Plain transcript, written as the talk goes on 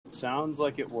Sounds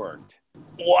like it worked.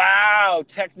 Wow,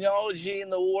 technology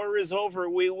and the war is over.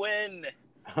 We win.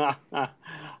 The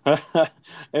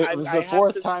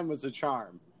fourth time was a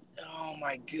charm. Oh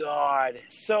my God.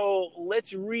 So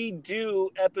let's redo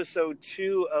episode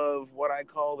 2 of what I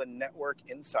call the Network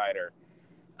Insider.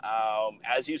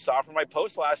 As you saw from my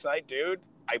post last night, dude,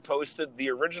 I posted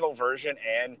the original version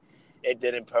and it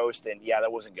didn't post, and yeah,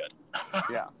 that wasn't good.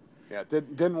 yeah,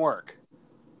 didn't work.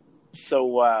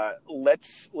 So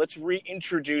let's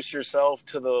reintroduce yourself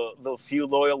to the few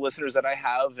loyal listeners that I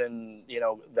have, and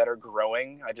that are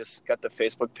growing. I just got the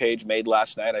Facebook page made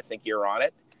last night. I think you're on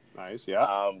it. Nice,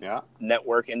 yeah.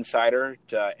 Network Insider,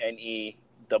 NETTWERK,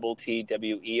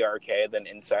 then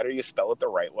Insider. You spell it the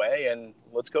right way, and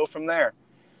let's go from there.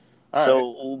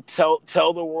 All right.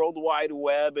 Tell the World Wide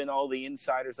Web and all the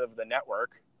insiders of the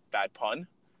network, bad pun,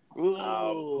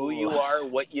 who you are,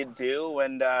 what you do,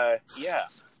 and yeah.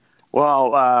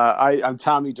 Well, I'm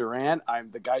Tommy Durant.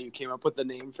 I'm the guy who came up with the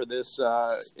name for this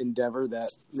endeavor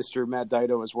that Mr. Matt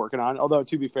Dido was working on. Although,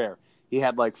 to be fair, he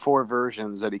had like 4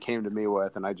 versions that he came to me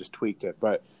with, and I just tweaked it.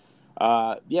 But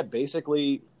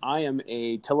basically, I am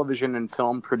a television and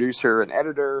film producer and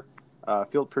editor,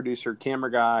 field producer,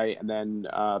 camera guy, and then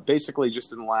basically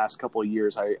just in the last couple of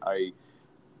years, I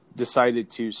decided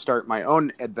to start my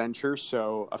own adventure.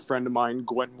 So a friend of mine,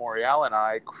 Gwen Morial, and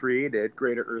I created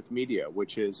Greater Earth Media,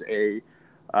 which is a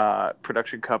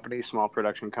production company, small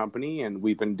production company. And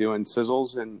we've been doing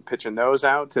sizzles and pitching those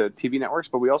out to TV networks.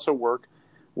 But we also work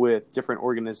with different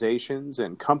organizations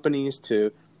and companies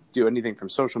to do anything from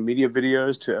social media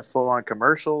videos to full-on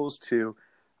commercials to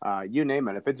you name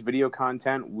it. If it's video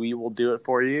content, we will do it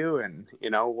for you. And,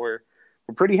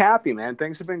 we're pretty happy, man.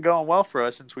 Things have been going well for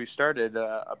us since we started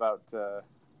about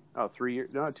 3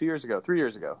 years. No, 2 years ago. 3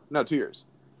 years ago. No, 2 years.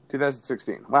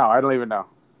 2016. Wow, I don't even know.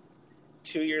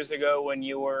 2 years ago when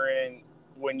you were in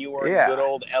good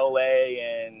old LA,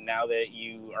 and now that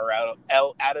you are out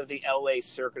of the LA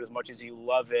circuit, as much as you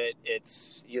love it,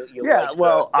 it's you like the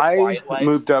quiet life. I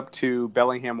moved up to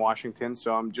Bellingham, Washington,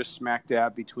 so I'm just smack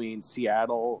dab between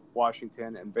Seattle,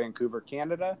 Washington, and Vancouver,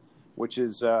 Canada, which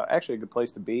is actually a good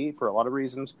place to be for a lot of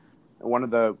reasons. And one of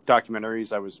the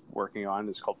documentaries I was working on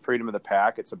is called Freedom of the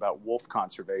Pack. It's about wolf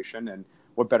conservation, and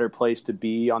what better place to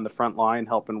be on the front line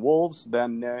helping wolves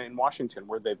than in Washington,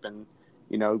 where they've been,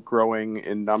 growing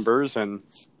in numbers and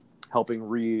helping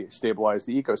re-stabilize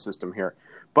the ecosystem here.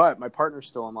 But my partner's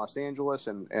still in Los Angeles,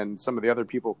 and some of the other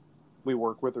people we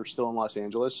work with are still in Los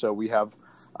Angeles. So we have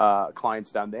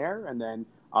clients down there, and then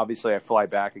obviously, I fly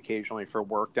back occasionally for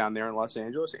work down there in Los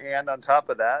Angeles. And on top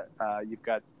of that, you've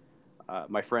got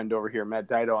my friend over here, Matt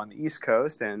Dido, on the East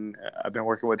Coast. And I've been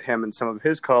working with him and some of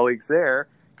his colleagues there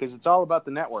because it's all about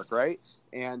the network, right?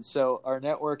 And so our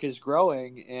network is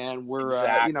growing, and we're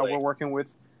we're working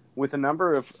with a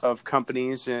number of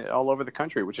companies all over the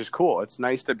country, which is cool. It's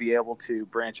nice to be able to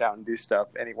branch out and do stuff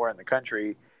anywhere in the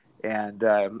country. And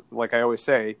like I always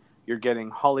say, you're getting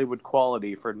Hollywood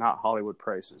quality for not Hollywood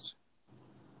prices.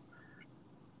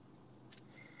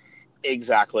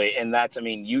 Exactly. And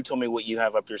you told me what you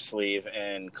have up your sleeve,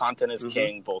 and content is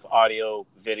king, both audio,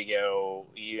 video.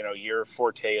 Your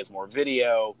forte is more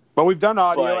video. But we've done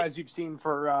audio, as you've seen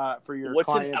for your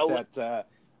clients at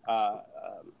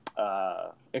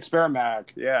Experamac.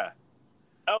 Yeah.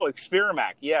 Oh,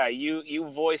 Experamac. Yeah. You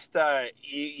voiced,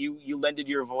 you lended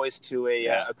your voice to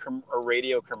a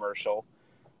radio commercial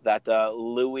that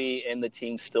Louis and the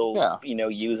team still,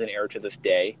 use and air to this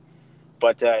day.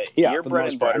 But your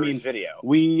bread and butter is video.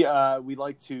 We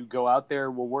like to go out there.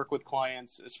 We'll work with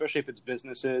clients, especially if it's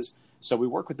businesses. So we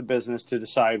work with the business to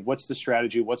decide what's the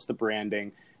strategy, what's the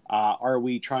branding. Are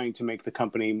we trying to make the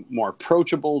company more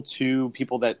approachable to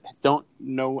people that don't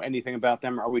know anything about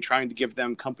them? Are we trying to give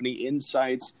them company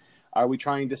insights? Are we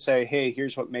trying to say, hey,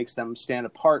 here's what makes them stand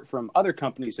apart from other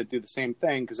companies that do the same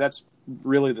thing? Because that's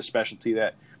really the specialty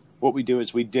that what we do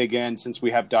is we dig in, since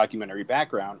we have documentary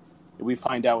background. We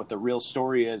find out what the real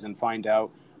story is and find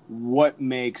out what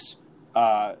makes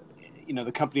the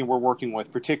company we're working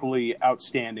with particularly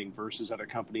outstanding versus other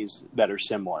companies that are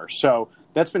similar. So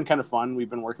that's been kind of fun. We've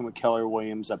been working with Keller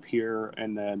Williams up here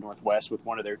in the Northwest with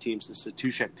one of their teams, the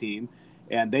Satushek team,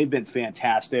 and they've been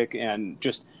fantastic. And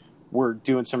just we're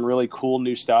doing some really cool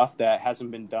new stuff that hasn't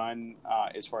been done,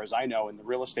 as far as I know, in the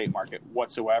real estate market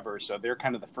whatsoever. So they're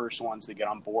kind of the first ones to get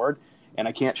on board. And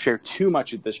I can't share too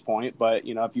much at this point, but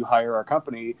if you hire our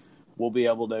company, we'll be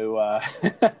able to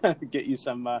get you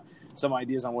some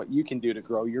ideas on what you can do to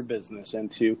grow your business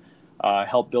and to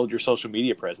help build your social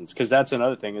media presence. Because that's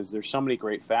another thing, is there's so many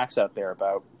great facts out there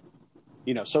about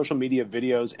social media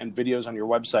videos and videos on your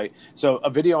website. So a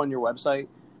video on your website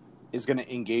is going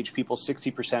to engage people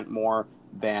 60% more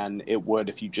than it would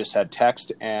if you just had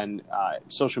text. And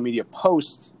social media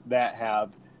posts that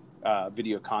have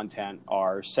video content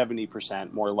are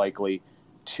 70% more likely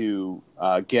to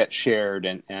get shared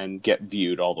and get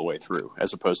viewed all the way through,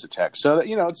 as opposed to text. So,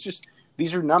 it's just,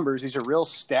 these are numbers, these are real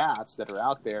stats that are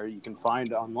out there you can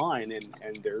find online,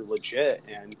 and they're legit.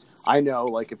 And I know,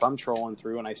 like, if I'm trolling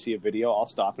through and I see a video, I'll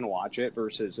stop and watch it,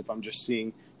 versus if I'm just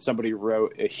seeing somebody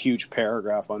wrote a huge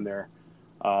paragraph on their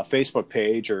Facebook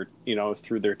page or,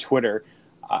 through their Twitter,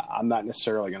 I'm not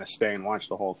necessarily going to stay and watch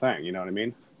the whole thing. You know what I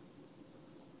mean?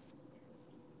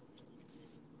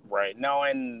 Right. No,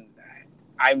 and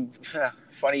I'm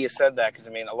funny you said that, because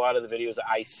a lot of the videos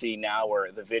I see now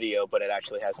are the video, but it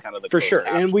actually has kind of the for sure,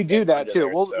 and we do that too. There,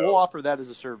 we'll offer that as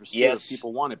a service too, yes, if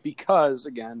people want it, because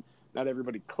again, not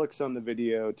everybody clicks on the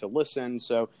video to listen.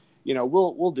 So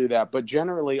we'll do that, but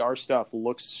generally our stuff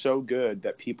looks so good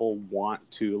that people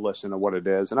want to listen to what it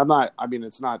is. And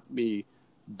it's not me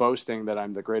boasting that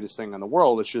I'm the greatest thing in the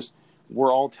world. It's just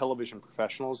we're all television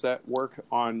professionals that work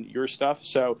on your stuff.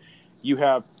 So you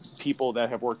have people that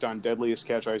have worked on Deadliest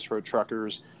Catch, Ice Road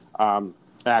Truckers,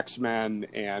 Axemen,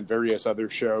 and various other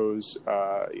shows.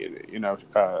 That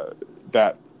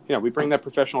we bring that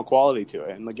professional quality to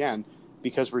it. And again,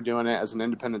 because we're doing it as an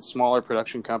independent, smaller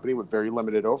production company with very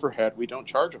limited overhead, we don't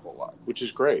charge a whole lot, which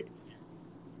is great.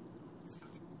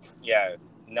 Yeah,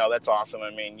 no, that's awesome.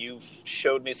 You've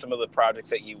showed me some of the projects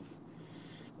that you've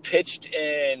pitched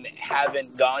and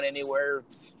haven't gone anywhere,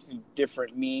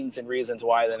 different means and reasons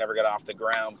why they never got off the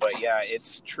ground. But yeah,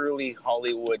 it's truly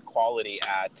Hollywood quality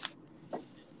at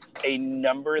a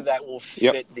number that will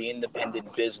fit the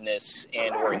independent business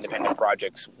and or independent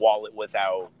projects wallet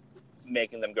without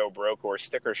making them go broke or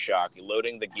sticker shock. You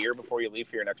loading the gear before you leave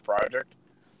for your next project.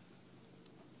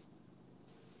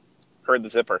 Heard the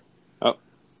zipper. Oh,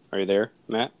 are you there,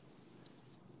 Matt?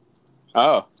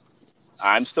 Oh,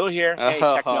 I'm still here. Hey,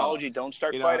 technology, don't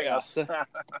start fighting us.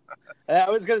 I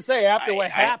was going to say, after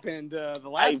what happened the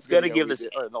last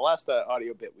the last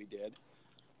audio bit we did.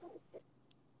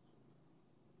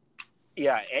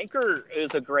 Yeah, Anchor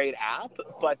is a great app,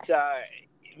 but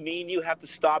me and you have to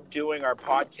stop doing our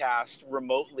podcast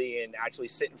remotely and actually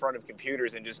sit in front of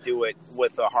computers and just do it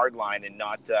with a hard line and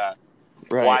not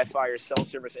Wi-Fi or cell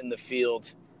service in the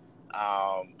field.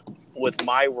 With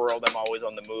my world, I'm always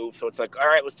on the move. So it's like, all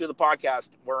right, let's do the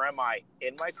podcast. Where am I?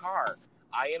 In my car.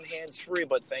 I am hands-free,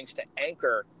 but thanks to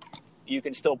Anchor, you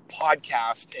can still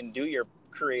podcast and do your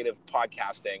creative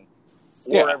podcasting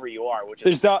wherever you are, which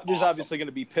is awesome. There's obviously going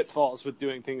to be pitfalls with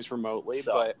doing things remotely,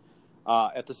 but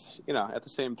at the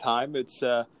same time, it's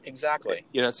exactly.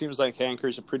 It seems like Anchor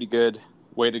is a pretty good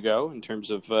way to go in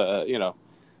terms of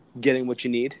getting what you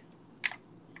need.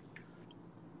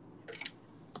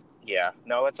 Yeah,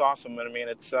 no, that's awesome.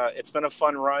 It's been a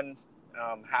fun run.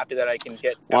 Happy that I can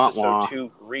get episode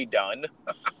 2 redone.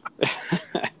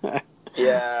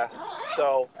 Yeah.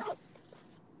 So,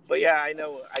 but yeah, I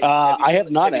know. I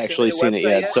have not actually seen it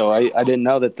yet, so I didn't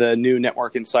know that the new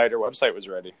Network Insider website was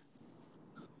ready.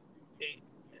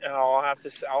 I'll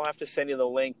have to send you the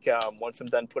link once I'm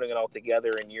done putting it all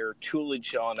together in your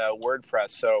toolage on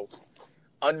WordPress. So,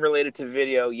 unrelated to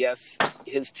video, yes,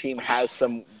 his team has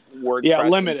some WordPress. Yeah,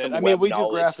 limited. We do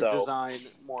graphic so design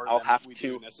more than we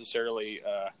do necessarily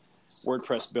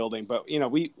WordPress building. But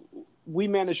we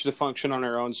managed to function on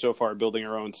our own so far, building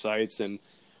our own sites, and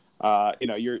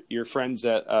your friends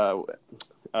at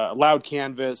Loud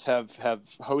Canvas have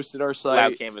hosted our site.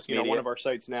 Loud Canvas Media. One of our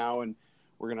sites now, and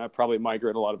we're gonna probably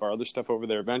migrate a lot of our other stuff over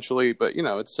there eventually. But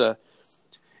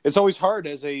it's always hard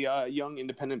as a young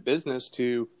independent business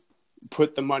to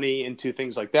put the money into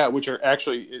things like that, which are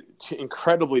actually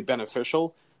incredibly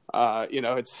beneficial.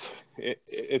 It's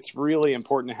really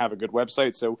important to have a good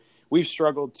website. So we've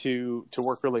struggled to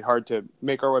work really hard to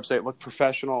make our website look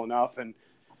professional enough. And,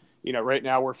 right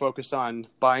now we're focused on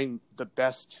buying the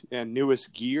best and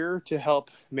newest gear to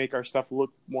help make our stuff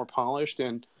look more polished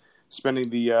and spending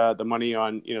the money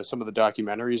on, some of the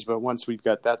documentaries. But once we've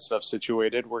got that stuff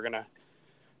situated, we're going to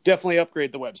definitely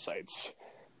upgrade the websites.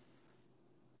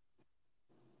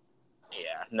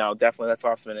 Yeah, no, definitely. That's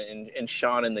awesome. And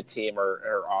Sean and the team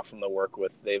are awesome to work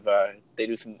with. They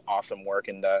do some awesome work,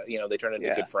 and they turn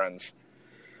into good friends.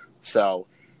 So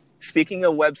speaking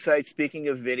of websites, speaking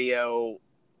of video,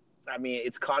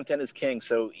 it's content is king.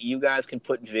 So you guys can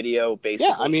put video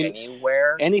basically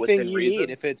anywhere. Anything you reason.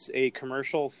 need. If it's a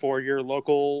commercial for your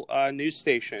local news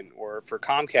station or for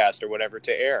Comcast or whatever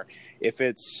to air. If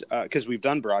it's because we've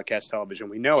done broadcast television,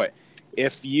 we know it.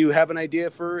 If you have an idea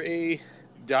for a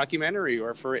documentary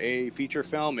or for a feature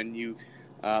film and you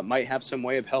might have some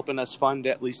way of helping us fund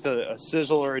at least a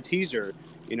sizzle or a teaser,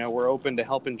 we're open to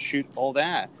helping shoot all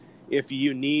that. If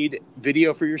you need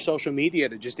video for your social media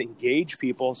to just engage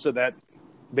people so that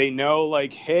they know,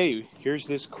 like, hey, here's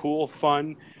this cool,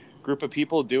 fun group of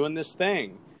people doing this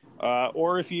thing.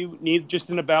 Or if you need just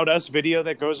an About Us video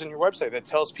that goes on your website that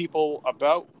tells people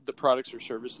about the products or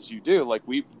services you do. Like,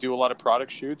 we do a lot of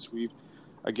product shoots. We've,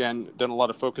 again, done a lot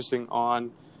of focusing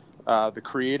on the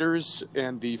creators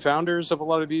and the founders of a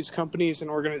lot of these companies and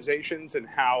organizations and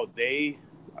how they,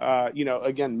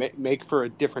 again, make for a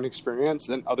different experience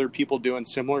than other people doing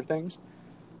similar things.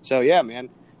 So, yeah, man,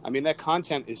 I mean, that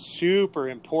content is super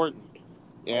important.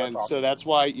 And awesome. So that's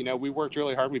why, we worked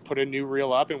really hard. We put a new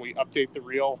reel up and we update the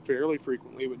reel fairly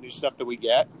frequently with new stuff that we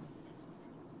get.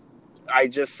 I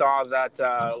just saw that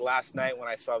last night when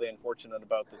I saw the unfortunate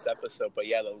about this episode. But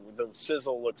yeah, the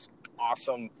sizzle looks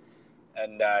awesome.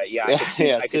 And I could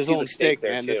see, I could sizzle see the and steak steak,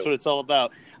 there man. too. That's what it's all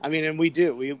about. I mean, and we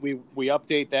do. We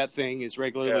update that thing as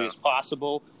regularly as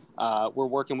possible. We're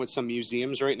working with some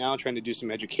museums right now, trying to do some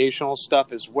educational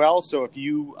stuff as well. So if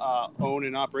you own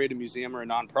and operate a museum or a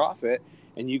nonprofit,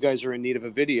 and you guys are in need of a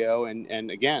video,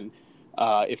 and again,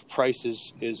 if price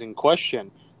is in question,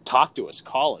 talk to us,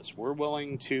 call us. We're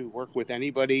willing to work with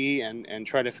anybody and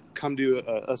try to come to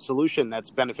a solution that's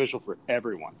beneficial for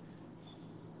everyone.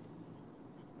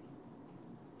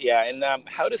 Yeah, and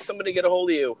how does somebody get a hold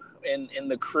of you in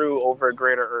the crew over at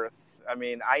Greater Earth? I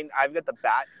mean, I've got the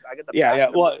bat. I got the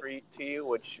bat number to you,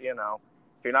 which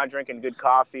if you're not drinking good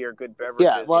coffee or good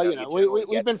beverages,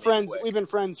 we've been friends. We've been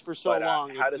friends for so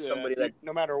long. How does somebody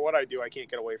no matter what I do, I can't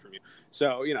get away from you.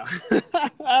 So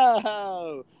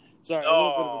sorry, a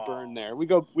little bit of a burn there. We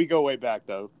go way back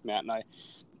though, Matt and I.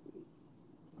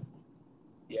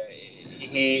 Yeah,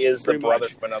 he is the brother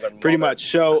from another mother. Pretty much.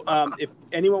 So if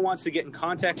anyone wants to get in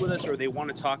contact with us, or they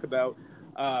want to talk about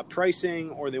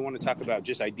pricing, or they want to talk about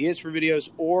just ideas for videos,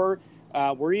 or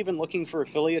we're even looking for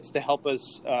affiliates to help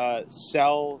us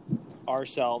sell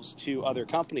ourselves to other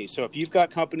companies. So if you've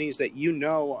got companies that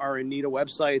are in need of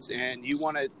websites and you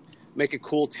want to make a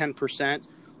cool 10%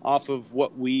 off of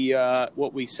what we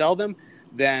sell them,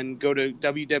 then go to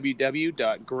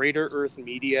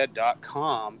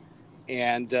www.greaterearthmedia.com.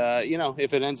 And,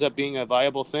 if it ends up being a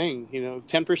viable thing,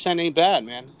 10% ain't bad,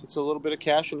 man. It's a little bit of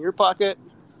cash in your pocket.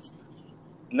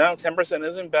 No, 10%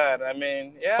 isn't bad. I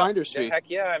mean, yeah. Finder's fee. Heck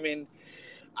yeah. I mean,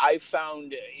 I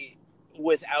found,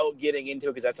 without getting into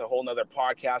it, because that's a whole nother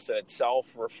podcast in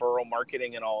itself, referral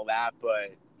marketing and all that.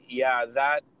 But yeah,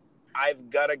 I've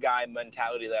got a guy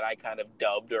mentality that I kind of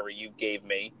dubbed, or you gave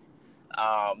me,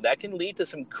 that can lead to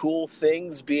some cool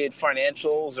things, be it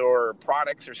financials or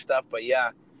products or stuff. But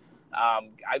yeah.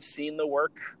 I've seen the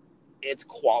work. It's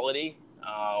quality.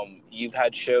 You've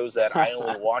had shows that I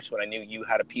only watched when I knew you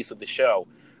had a piece of the show.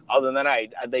 Other than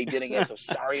that, they didn't get. So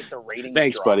sorry if the ratings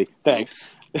Thanks, dropped. Buddy.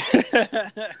 Thanks.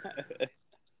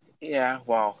 Yeah,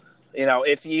 well,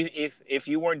 if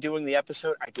you weren't doing the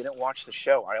episode, I didn't watch the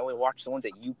show. I only watched the ones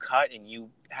that you cut and you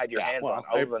had your hands on.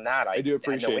 Other than that, I do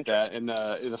appreciate that. And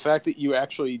the fact that you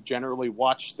actually generally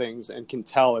watch things and can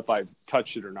tell if I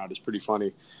touched it or not is pretty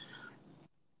funny.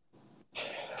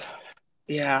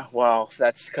 Yeah, well,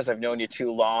 that's because I've known you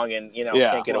too long, and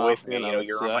can't get away from me.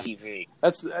 You're on my TV.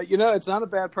 That's it's not a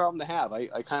bad problem to have. I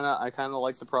kind of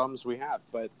like the problems we have,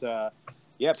 but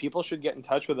people should get in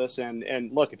touch with us.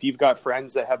 And look, if you've got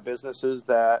friends that have businesses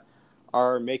that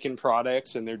are making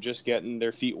products and they're just getting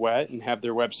their feet wet and have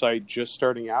their website just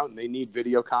starting out and they need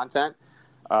video content,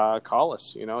 call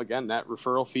us. Again, that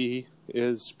referral fee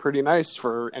is pretty nice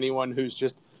for anyone who's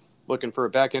just looking for a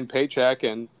back end paycheck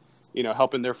and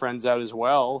helping their friends out as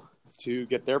well to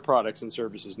get their products and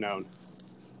services known.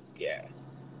 Yeah.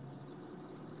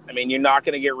 I mean, you're not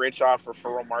going to get rich off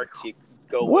referral marks. You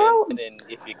go in, and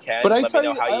if you can, but let me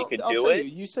know how you could do it.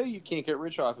 You say you can't get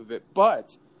rich off of it,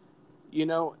 but,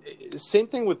 same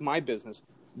thing with my business.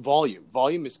 Volume.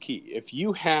 Volume is key. If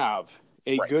you have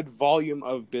a good volume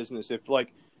of business, if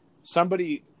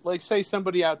somebody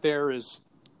out there is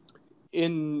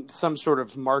in some sort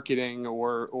of marketing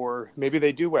or maybe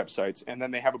they do websites and then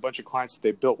they have a bunch of clients that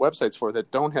they built websites for that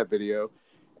don't have video,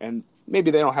 and maybe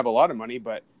they don't have a lot of money,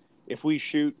 but if we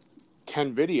shoot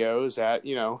 10 videos at,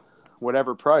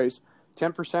 whatever price,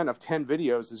 10% of 10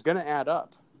 videos is going to add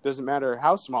up. Doesn't matter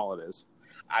how small it is.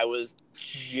 I was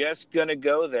just going to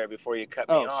go there before you cut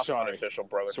me off, unofficial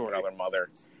brother from another mother.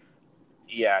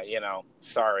 Yeah,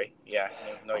 sorry. Yeah,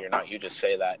 no, you're not. You just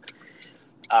say that.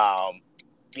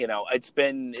 It's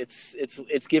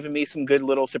given me some good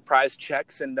little surprise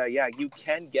checks, and you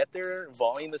can get there.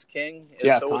 Volume is king.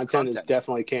 Yeah, so content is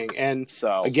definitely king. And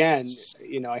so again,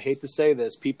 I hate to say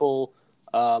this, people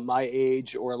my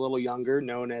age or a little younger,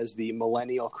 known as the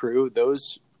millennial crew.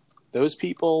 Those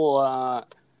people,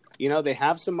 they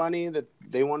have some money that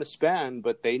they want to spend,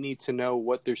 but they need to know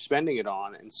what they're spending it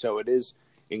on. And so it is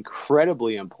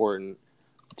incredibly important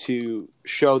to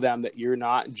show them that you're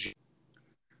not,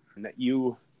 and that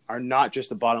you are not just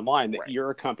the bottom line, that you're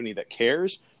a company that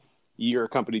cares, you're a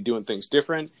company doing things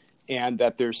different, and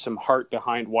that there's some heart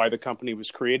behind why the company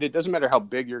was created. It doesn't matter how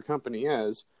big your company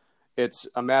is. It's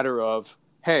a matter of,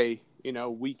 hey,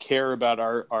 we care about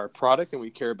our product and we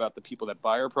care about the people that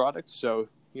buy our product. So,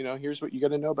 here's what you got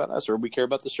to know about us, or we care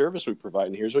about the service we provide,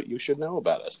 and here's what you should know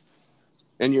about us.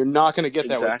 And you're not going to get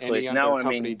that with any other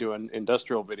company doing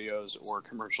industrial videos or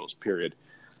commercials, period.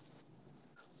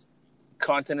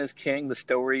 Content is king. The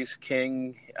story's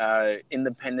king.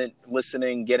 Independent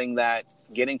listening, getting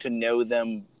to know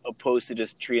them, opposed to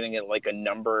just treating it like a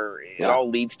number. It all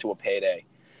leads to a payday.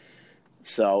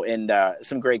 So, and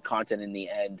some great content in the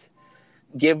end.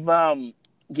 Give them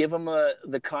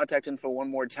the contact info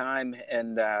one more time,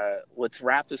 and let's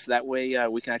wrap this. That way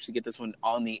we can actually get this one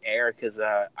on the air, because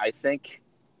I think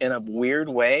in a weird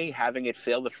way, having it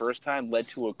fail the first time led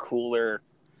to a cooler,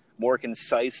 more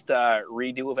concise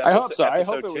redo of episode. I hope so.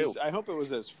 I hope it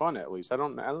was as fun, at least. I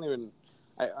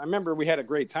remember we had a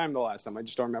great time the last time. I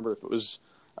just don't remember if it was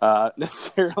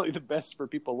necessarily the best for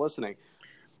people listening.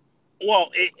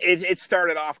 Well, it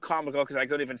started off comical because I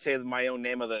couldn't even say my own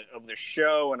name of the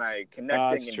show, and I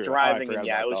connecting and driving, and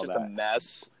it was just a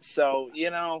mess. So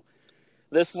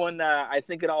this one, I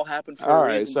think it all happened for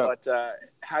a reason. So but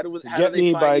how do they find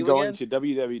you by going again? to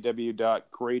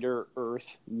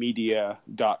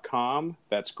www.greaterearthmedia.com.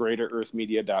 That's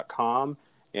greaterearthmedia.com,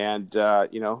 and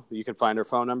you can find our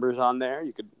phone numbers on there.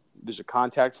 There's a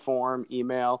contact form,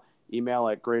 email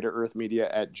at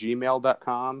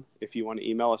greaterearthmedia@gmail.com if you want to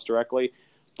email us directly.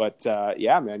 But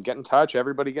man, get in touch.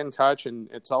 Everybody get in touch, and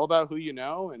it's all about who you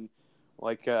know. And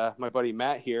like my buddy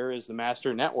Matt here is the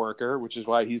master networker, which is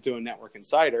why he's doing Network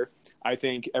Insider. I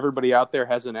think everybody out there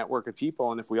has a network of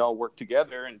people, and if we all work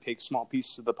together and take small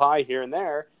pieces of the pie here and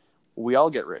there, we all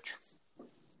get rich.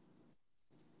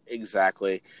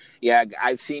 Exactly. Yeah,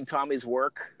 I've seen Tommy's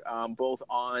work both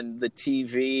on the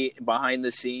TV, behind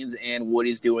the scenes, and what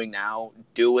he's doing now.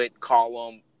 Do it. Call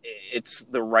him. It's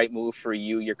the right move for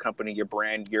you, your company, your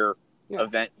brand, your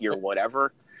event, your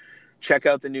whatever. Check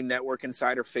out the new Network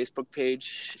Insider Facebook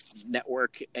page,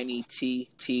 Network,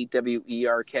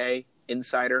 NETTWERK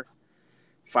Insider.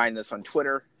 Find us on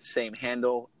Twitter, same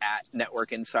handle,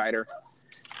 @Network Insider.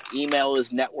 Email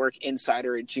is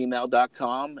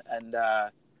networkinsider@gmail.com. And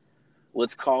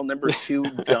let's call number 2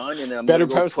 done, and I'm better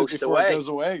going to post it before away. It goes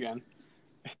away again.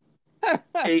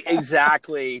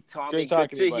 Exactly, Tommy. Good to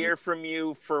buddy. Hear from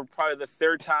you for probably the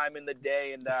 3rd time in the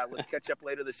day, and let's catch up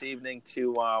later this evening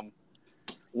to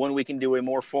when we can do a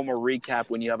more formal recap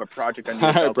when you have a project on your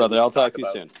All right, brother. I'll talk to you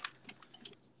soon.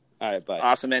 All right, bye.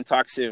 Awesome, man. Talk soon.